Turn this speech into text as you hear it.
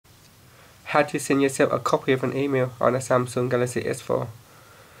how to send yourself a copy of an email on a Samsung Galaxy S4.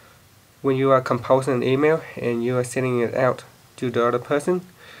 When you are composing an email and you are sending it out to the other person,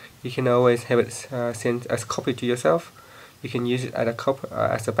 you can always have it sent as a copy to yourself. You can use it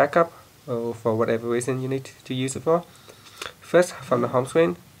as a backup, or for whatever reason you need to use it for. First, from the home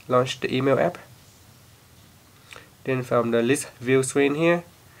screen, launch the email app. Then from the list view screen here,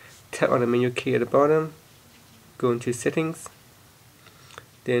 tap on the menu key at the bottom, go into settings,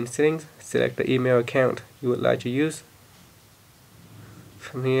 then settings, select the email account you would like to use.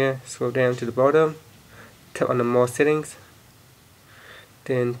 From here, scroll down to the bottom, tap on the more settings,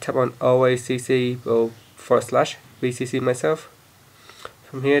 then tap on always CC or / BCC myself.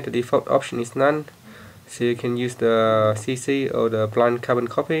 From here, the default option is none, so you can use the CC or the blind carbon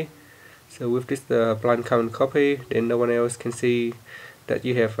copy. So with this blind carbon copy, then no one else can see that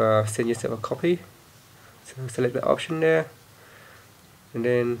you have sent yourself a copy. So select the option there, and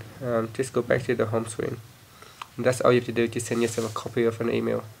then just go back to the home screen. And that's all you have to do to send yourself a copy of an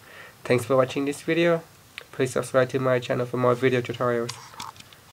email. Thanks for watching this video. Please subscribe to my channel for more video tutorials.